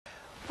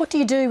What do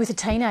you do with a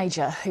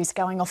teenager who's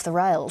going off the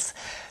rails?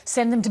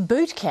 Send them to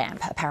boot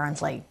camp,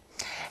 apparently.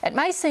 It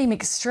may seem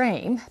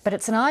extreme, but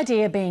it's an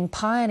idea being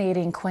pioneered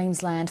in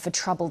Queensland for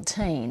troubled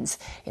teens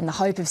in the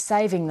hope of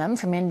saving them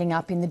from ending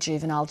up in the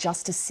juvenile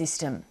justice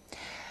system.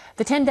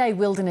 The 10-day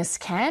wilderness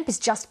camp is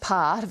just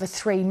part of a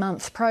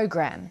 3-month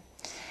program.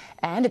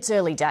 And it's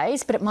early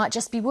days, but it might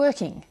just be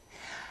working.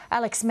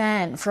 Alex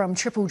Mann from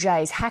Triple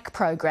J's Hack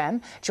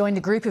program joined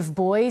a group of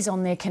boys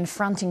on their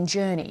confronting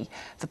journey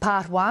for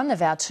part 1 of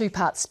our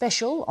 2-part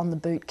special on the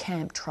boot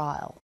camp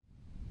trial.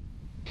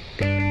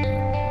 Put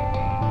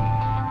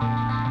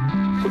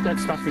that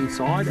stuff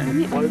inside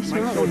and close,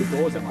 make sure the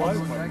doors are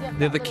closed.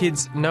 They're the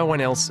kids no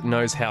one else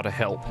knows how to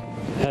help.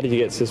 How did you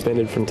get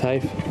suspended from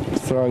TAFE?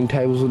 Throwing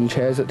tables and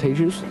chairs at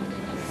teachers.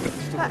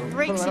 That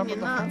reeks in your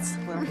nuts.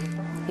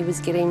 He was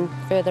getting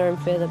further and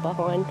further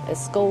behind at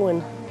school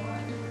and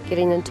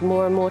getting into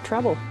more and more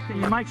trouble.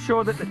 Can you make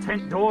sure that the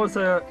tent doors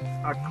are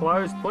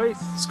closed, please?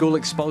 School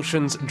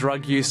expulsions,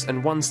 drug use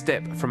and 1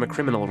 step from a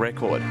criminal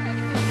record.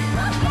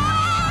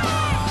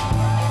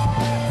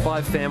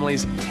 5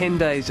 families, 10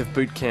 days of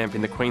boot camp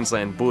in the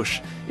Queensland bush.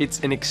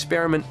 It's an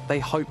experiment they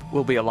hope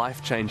will be a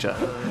life changer.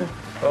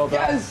 Well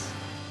done.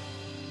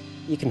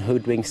 You can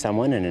hoodwink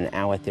someone in an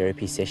hour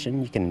therapy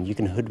session. You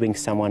can hoodwink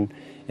someone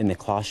in the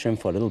classroom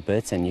for little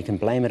bits, and you can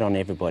blame it on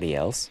everybody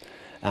else.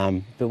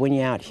 But when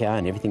you're out here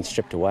and everything's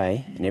stripped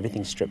away and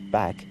everything's stripped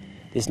back,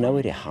 there's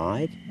nowhere to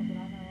hide.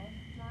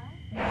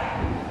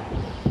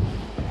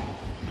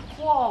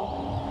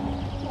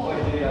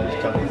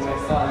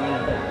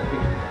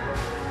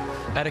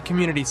 At a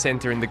community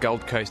centre in the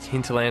Gold Coast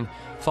hinterland,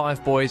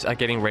 5 boys are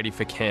getting ready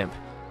for camp.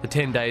 The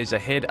 10 days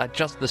ahead are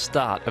just the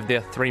start of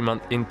their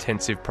 3-month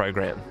intensive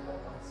program.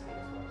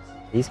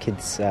 These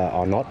kids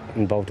are not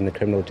involved in the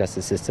criminal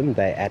justice system,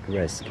 they're at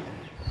risk.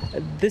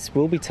 This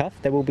will be tough,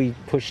 they will be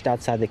pushed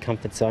outside their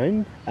comfort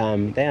zone.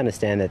 They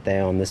understand that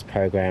they're on this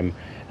program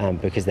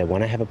because they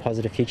want to have a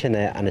positive future, and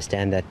they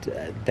understand that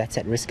that's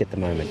at risk at the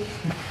moment.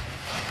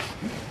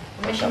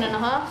 Mission and a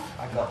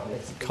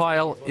half.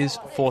 Kyle is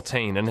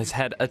 14 and has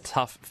had a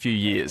tough few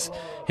years.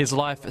 His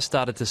life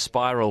started to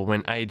spiral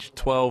when, aged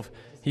 12,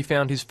 he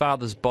found his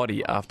father's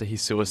body after he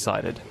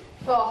suicided.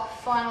 Oh,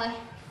 finally.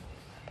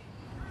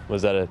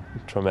 Was that a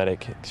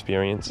traumatic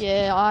experience?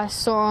 Yeah, I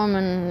saw him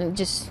and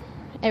just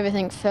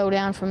everything fell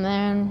down from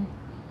there.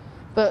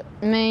 But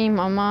me,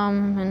 my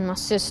mum and my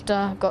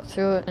sister got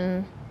through it,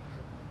 and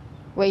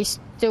we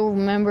still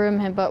remember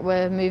him, but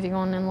we're moving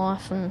on in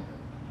life and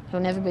he'll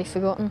never be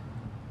forgotten.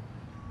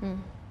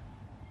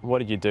 What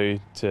did you do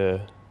to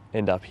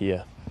end up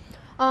here?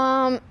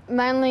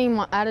 Mainly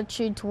my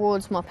attitude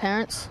towards my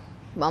parents,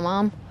 my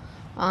mum,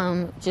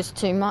 just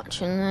too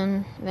much, and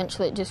then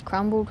eventually it just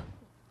crumbled.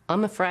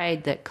 I'm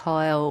afraid that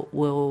Kyle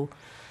will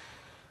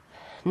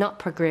not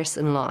progress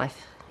in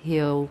life.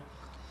 He'll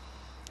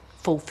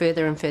fall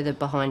further and further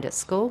behind at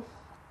school,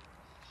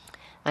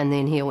 and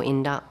then he'll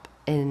end up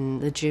in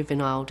the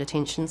juvenile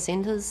detention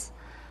centres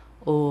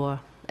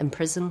or in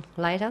prison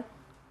later.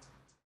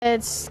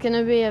 It's going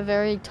to be a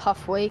very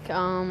tough week.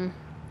 I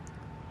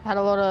had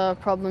a lot of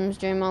problems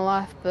during my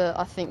life, but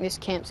I think this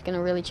camp's going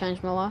to really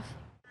change my life.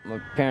 My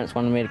parents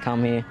wanted me to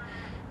come here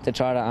to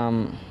try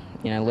to,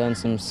 learn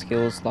some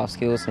skills, life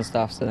skills and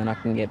stuff, so then I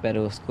can get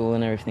better with school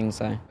and everything.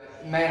 So,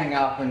 manning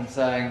up and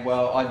saying,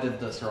 well, I did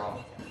this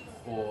wrong.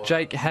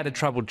 Jake had a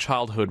troubled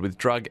childhood with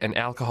drug and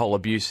alcohol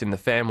abuse in the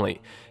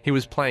family. He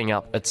was playing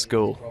up at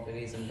school.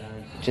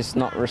 Just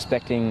not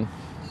respecting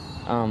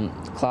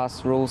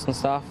class rules and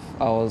stuff.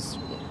 I was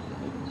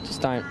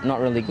just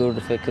not really good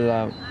with it because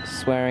I was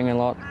swearing a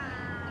lot,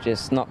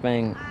 just not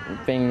being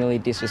really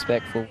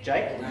disrespectful.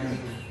 Jake,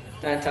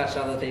 don't touch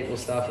other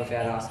people's stuff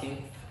without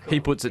asking. He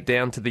puts it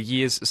down to the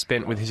years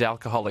spent with his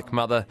alcoholic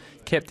mother,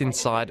 kept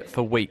inside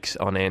for weeks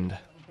on end.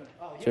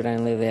 She'll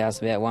only leave the house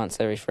about once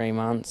every 3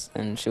 months,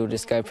 and she'll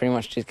pretty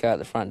much just go out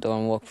the front door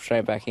and walk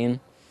straight back in,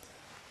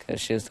 because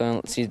she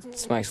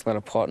smokes a lot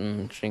of pot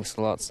and drinks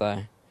a lot,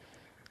 so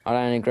I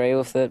don't agree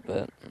with it,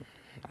 but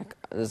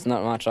there's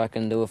not much I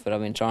can do with it. I've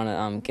been trying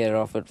to get her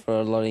off it for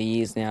a lot of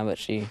years now, but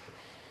she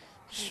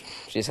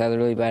just has a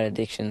really bad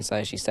addiction,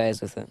 so she stays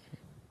with it.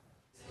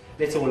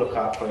 Let's all look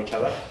out for each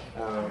other.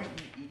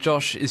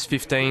 Josh is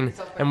 15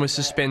 and was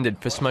suspended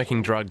for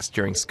smoking drugs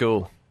during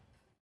school.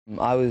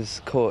 I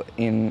was caught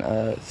in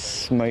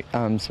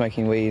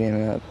smoking weed in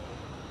a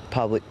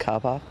public car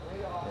park,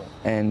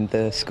 and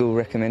the school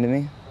recommended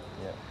me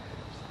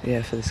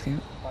for this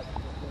camp.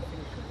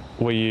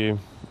 Were you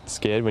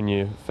scared when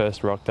you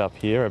first rocked up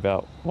here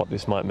about what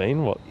this might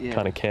mean, what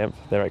kind of camp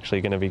they're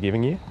actually going to be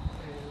giving you?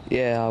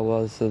 Yeah, I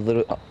was a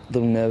little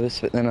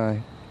nervous, but then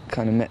I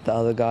kind of met the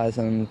other guys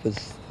and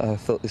I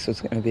thought this was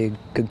going to be a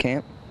good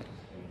camp.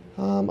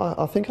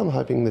 I think I'm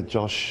hoping that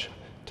Josh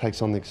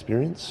takes on the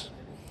experience,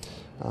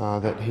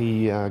 that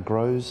he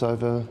grows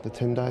over the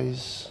 10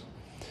 days,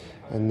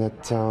 and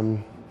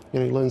that he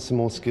learns some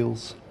more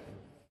skills.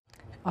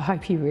 I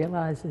hope he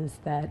realises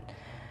that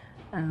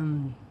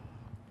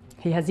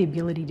he has the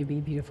ability to be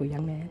a beautiful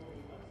young man.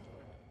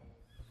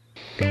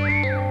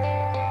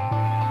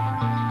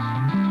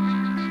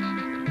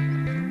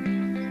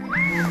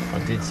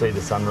 did see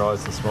the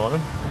sunrise this morning.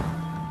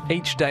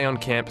 Each day on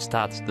camp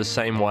starts the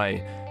same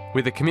way,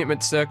 with a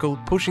commitment circle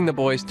pushing the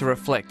boys to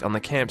reflect on the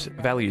camp's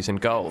values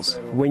and goals.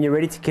 When you're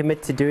ready to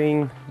commit to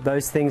doing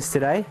those things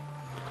today,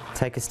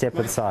 take a step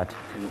inside.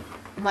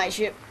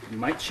 Mateship.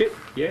 Mateship,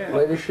 yeah.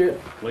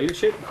 Leadership.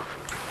 Leadership.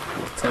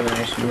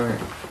 Determination, right.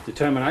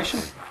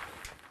 Determination.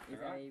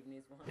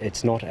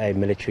 It's not a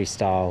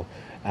military-style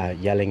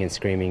yelling and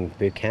screaming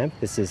boot camp.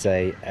 This is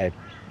a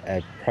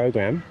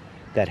program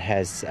that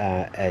has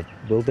a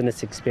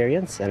wilderness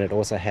experience, and it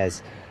also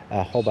has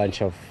a whole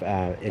bunch of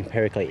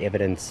empirically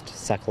evidenced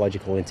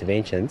psychological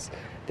interventions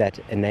that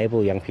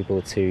enable young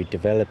people to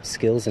develop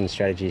skills and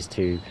strategies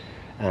to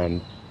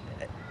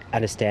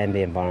understand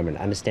their environment,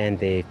 understand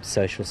their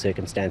social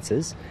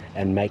circumstances,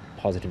 and make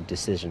positive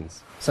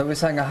decisions. So we're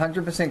saying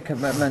 100%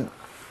 commitment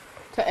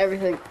To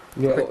everything.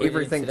 for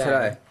everything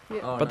today.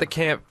 Yeah. But the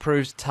camp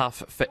proves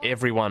tough for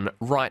everyone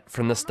right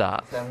from the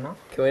start. Can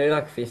we do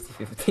like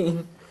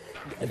 50-50?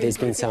 There's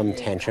been some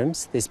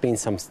tantrums. There's been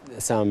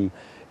some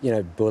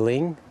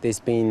bullying. There's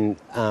been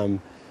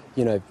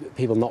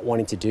people not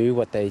wanting to do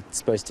what they're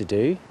supposed to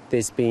do.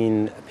 There's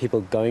been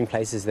people going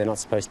places they're not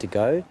supposed to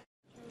go.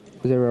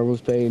 Because everyone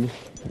was being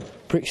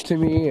pricks to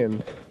me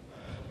and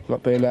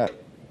not being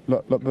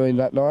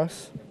that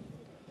nice.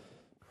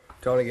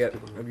 Trying to get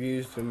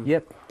abused and...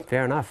 Yep,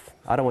 fair enough.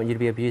 I don't want you to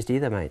be abused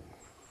either, mate.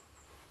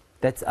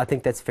 I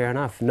think that's fair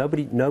enough.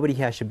 Nobody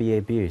here should be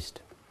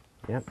abused.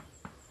 Yep.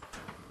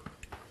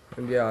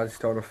 And yeah, I just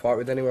don't want to fight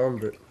with anyone,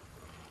 but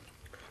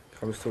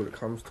comes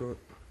to it.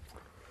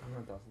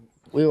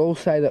 We all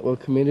say that we're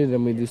committed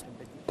and we just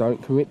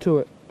don't commit to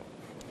it.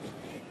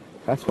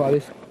 That's why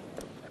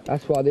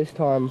this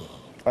time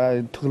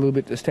I took a little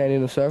bit to stand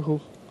in a circle.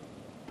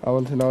 I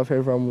wanted to know if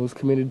everyone was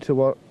committed to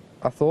what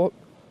I thought.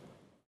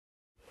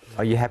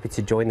 Are you happy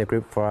to join the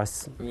group for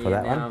us for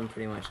that one? Yeah, I'm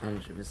pretty much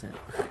 100%.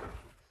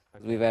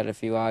 We've had a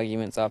few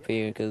arguments up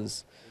here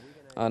because,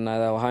 I don't know,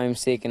 they were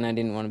homesick and they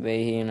didn't want to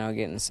be here and they were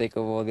getting sick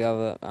of all the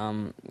other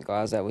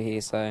guys that were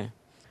here, so...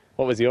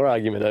 What was your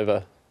argument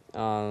over?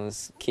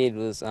 This kid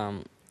was,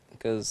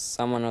 because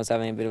someone was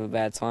having a bit of a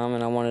bad time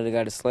and I wanted to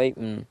go to sleep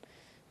and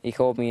he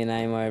called me a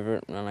name over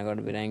it and I got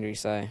a bit angry,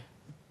 so,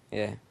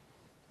 yeah.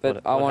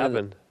 But what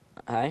happened?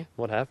 Hey?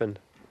 What happened?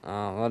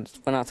 I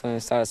just went up to him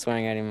and started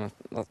swearing at him.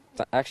 I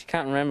actually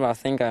can't remember, I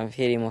think I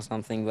hit him or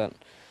something, but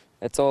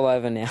it's all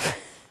over now.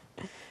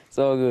 It's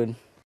all good.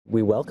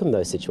 We welcome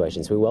those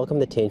situations. We welcome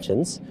the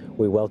tensions.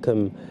 We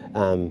welcome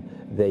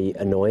the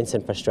annoyance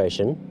and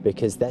frustration,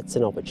 because that's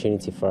an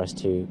opportunity for us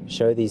to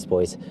show these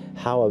boys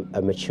how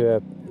a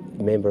mature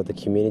member of the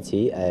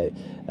community, a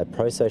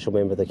pro-social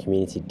member of the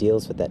community,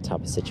 deals with that type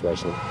of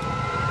situation.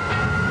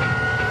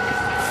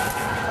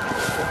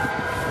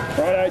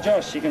 Righto,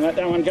 Josh, you can let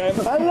that one go.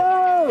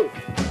 Hello!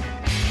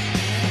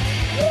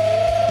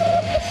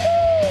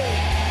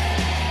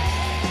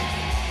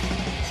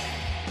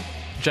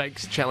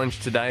 Jake's challenge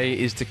today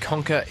is to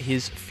conquer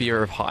his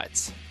fear of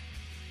heights.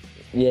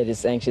 Yeah,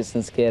 just anxious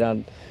and scared.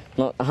 I'm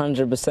not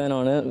 100%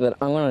 on it, but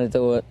I'm going to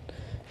do it.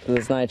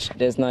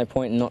 There's no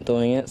point in not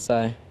doing it,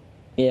 so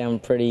yeah, I'm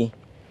pretty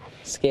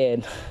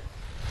scared.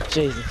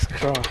 Jesus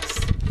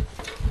Christ.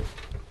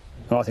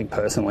 I think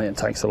personally it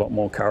takes a lot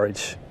more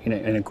courage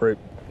in a group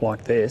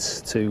like this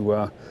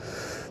to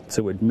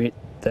admit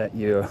that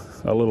you're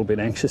a little bit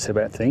anxious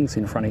about things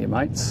in front of your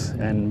mates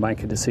and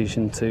make a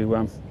decision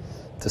to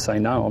say,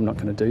 no, I'm not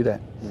going to do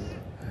that.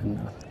 And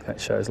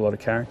that shows a lot of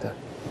character.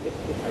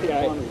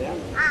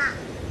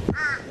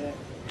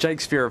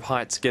 Jake's fear of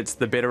heights gets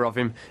the better of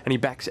him and he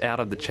backs out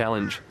of the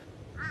challenge.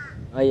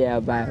 Oh yeah, I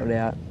bailed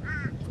out,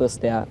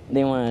 pussed out,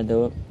 didn't want to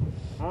do it.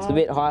 It's a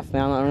bit high for me,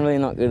 I'm really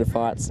not good at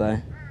fights, so.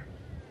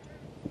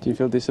 Do you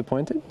feel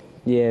disappointed?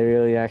 Yeah,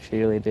 really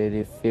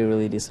do feel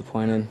really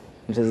disappointed,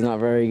 which is not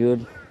very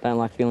good. Don't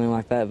like feeling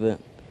like that, but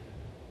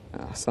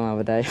some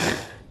other day.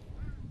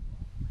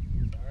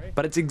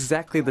 But it's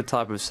exactly the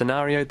type of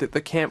scenario that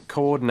the camp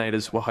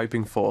coordinators were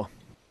hoping for.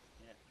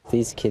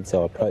 These kids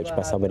are approached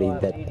by somebody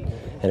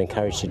and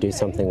encouraged to do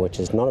something which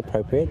is not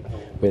appropriate,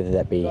 whether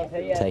that be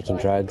taking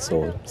drugs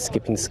or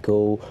skipping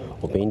school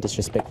or being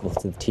disrespectful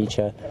to the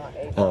teacher.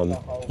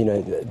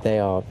 They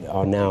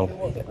are now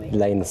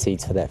laying the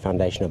seeds for that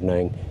foundation of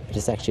knowing it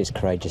is actually as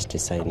courageous to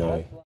say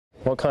no.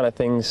 What kind of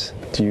things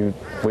do you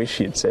wish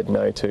you'd said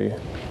no to?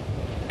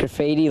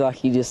 Graffiti,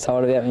 like you just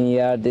told about me,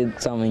 yeah, I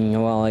did something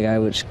a while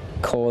ago which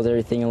caused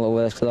everything a lot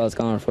worse because I was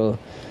going for a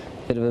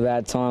bit of a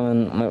bad time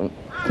and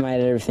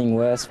made everything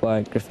worse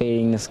by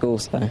graffitiing the school,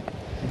 so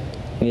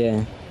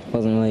yeah, it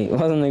wasn't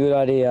a good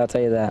idea, I'll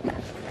tell you that.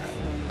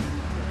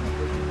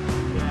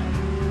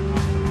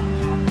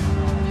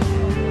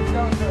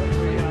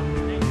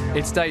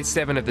 It's day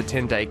 7 of the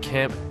 10-day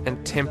camp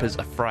and tempers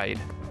are frayed.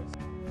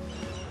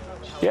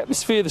 The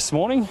atmosphere this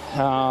morning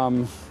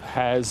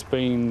has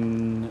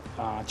been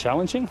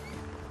challenging.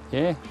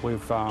 Yeah,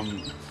 we've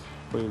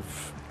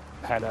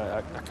had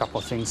a couple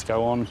of things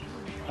go on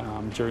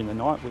during the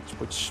night,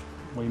 which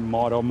we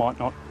might or might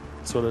not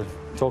sort of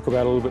talk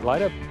about a little bit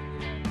later.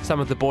 Some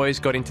of the boys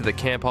got into the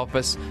camp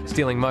office,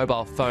 stealing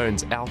mobile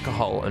phones,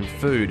 alcohol and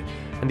food,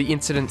 and the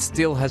incident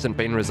still hasn't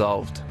been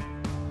resolved.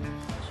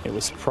 It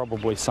was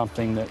probably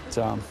something that,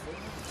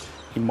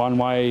 in one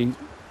way,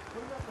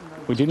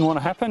 we didn't want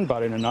to happen,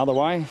 but in another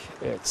way,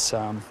 it's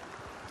I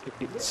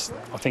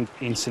think,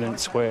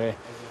 incidents where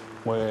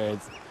the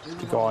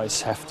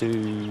guys have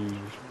to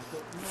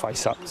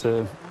face up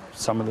to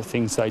some of the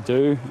things they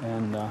do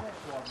and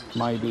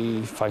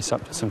maybe face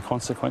up to some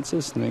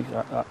consequences, and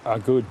are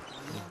good.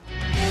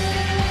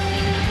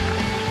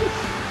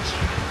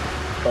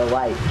 Well,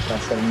 wait,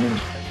 that's a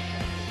minute.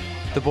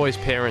 The boys'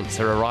 parents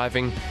are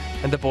arriving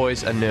and the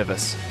boys are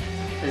nervous.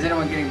 Is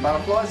anyone getting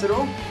butterflies at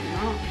all?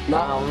 No,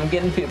 I'm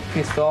getting a bit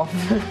pissed off.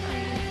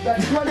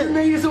 That's 100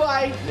 metres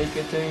away.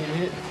 Nicotine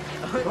hit.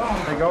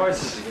 Hey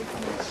guys.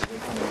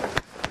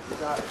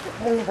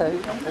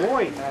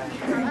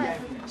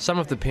 Some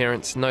of the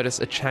parents notice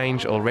a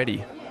change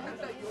already.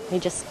 He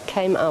just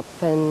came up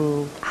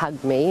and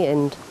hugged me,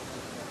 and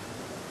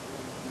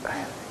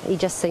he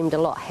just seemed a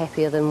lot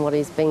happier than what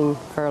he's been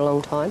for a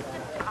long time.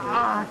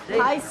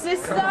 Hi,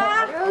 sister.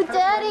 Oh,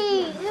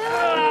 Daddy.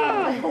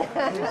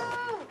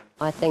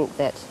 I think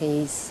that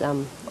he's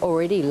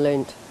already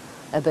learnt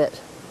a bit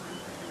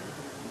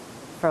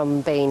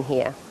from being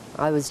here.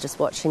 I was just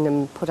watching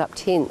him put up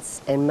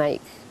tents and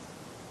make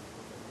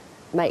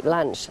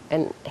lunch,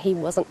 and he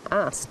wasn't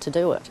asked to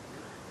do it.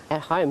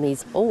 At home,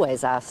 he's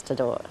always asked to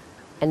do it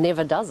and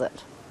never does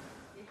it.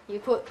 You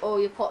put all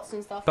your pots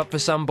and stuff. But for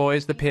some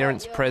boys, the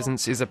parents'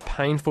 presence is a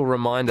painful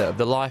reminder of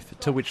the life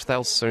to which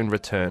they'll soon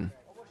return.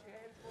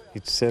 He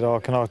said, "Oh,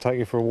 can I take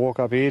you for a walk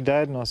up here,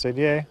 Dad?" And I said,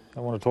 "Yeah,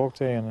 I want to talk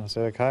to you." And I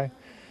said, "Okay."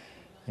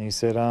 And he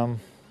said, "Do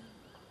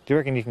you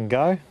reckon you can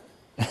go?"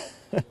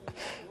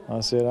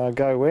 I said,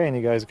 "Go where?" And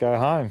he goes, "Go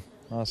home."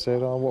 And I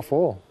said, "Oh, what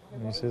for?"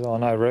 And he says, "Oh,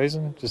 no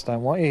reason, just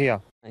don't want you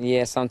here."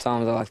 Yeah,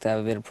 sometimes I like to have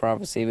a bit of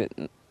privacy,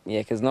 but yeah,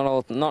 because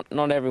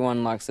not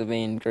everyone likes to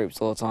be in groups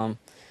all the time.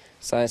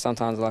 So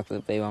sometimes I like to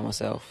be by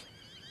myself.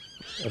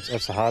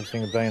 It's a hard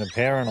thing of being a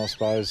parent, I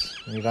suppose.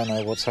 You don't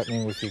know what's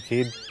happening with your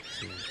kid.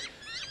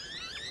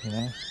 You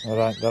know,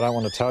 they don't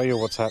want to tell you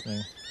what's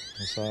happening,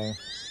 and so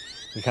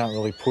you can't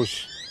really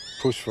push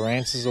for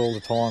answers all the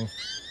time,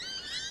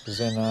 because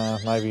then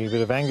maybe a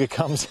bit of anger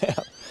comes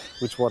out,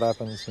 which what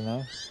happens, you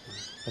know.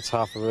 That's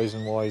half the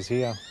reason why he's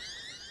here.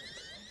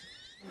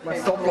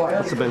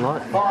 What's it been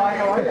like? Great.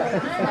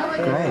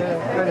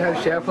 I've only had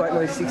a shower for like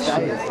nearly 6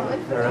 days.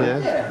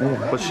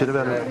 Yeah? What's shit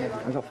about it?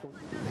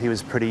 He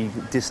was pretty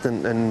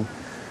distant and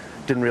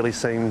didn't really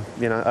seem,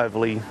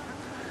 overly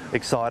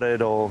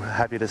excited or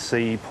happy to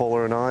see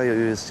Paula and I. He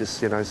was just,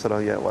 sort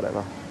of, yeah,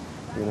 whatever,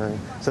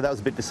 So that was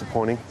a bit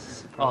disappointing.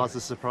 Oh, it's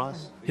a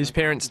surprise. His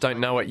parents don't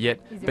know it yet,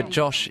 but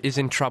Josh is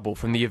in trouble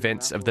from the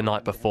events of the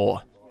night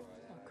before.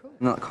 I'm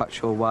not quite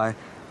sure why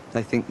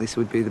they think this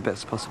would be the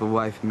best possible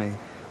way for me.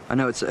 I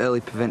know it's an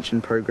early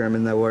prevention program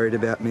and they're worried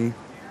about me.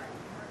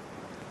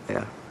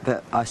 Yeah,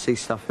 but I see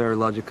stuff very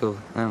logical.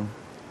 I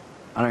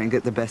don't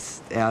get the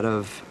best out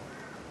of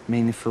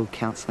meaningful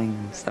counselling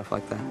and stuff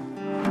like that.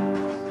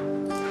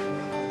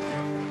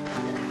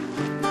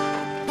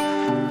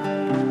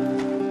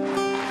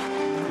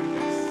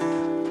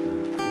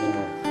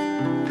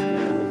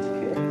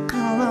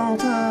 A long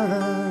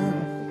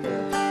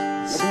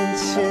time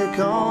since you're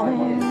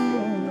gone.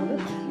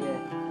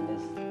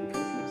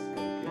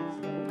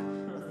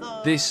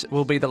 This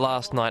will be the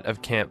last night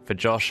of camp for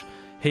Josh.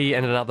 He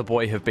and another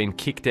boy have been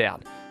kicked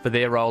out for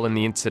their role in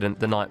the incident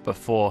the night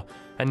before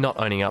and not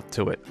owning up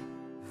to it.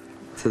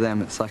 To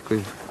them, it's like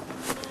we've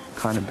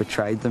kind of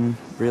betrayed them,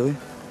 really.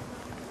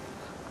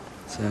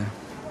 So...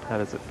 How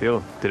does it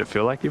feel? Did it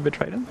feel like you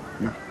betrayed them?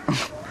 No.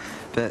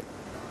 But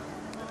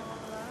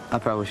I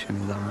probably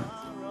shouldn't have done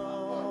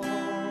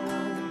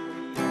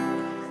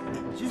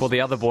it. For the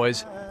other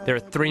boys, there are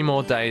 3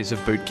 more days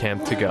of boot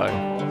camp to go.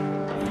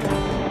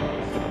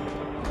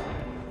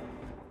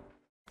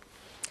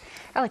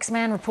 Alex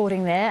Mann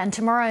reporting there, and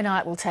tomorrow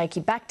night we'll take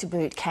you back to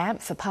boot camp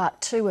for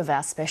part 2 of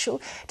our special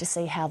to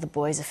see how the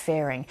boys are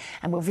faring,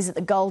 and we'll visit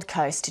the Gold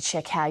Coast to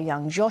check how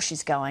young Josh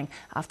is going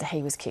after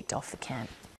he was kicked off the camp.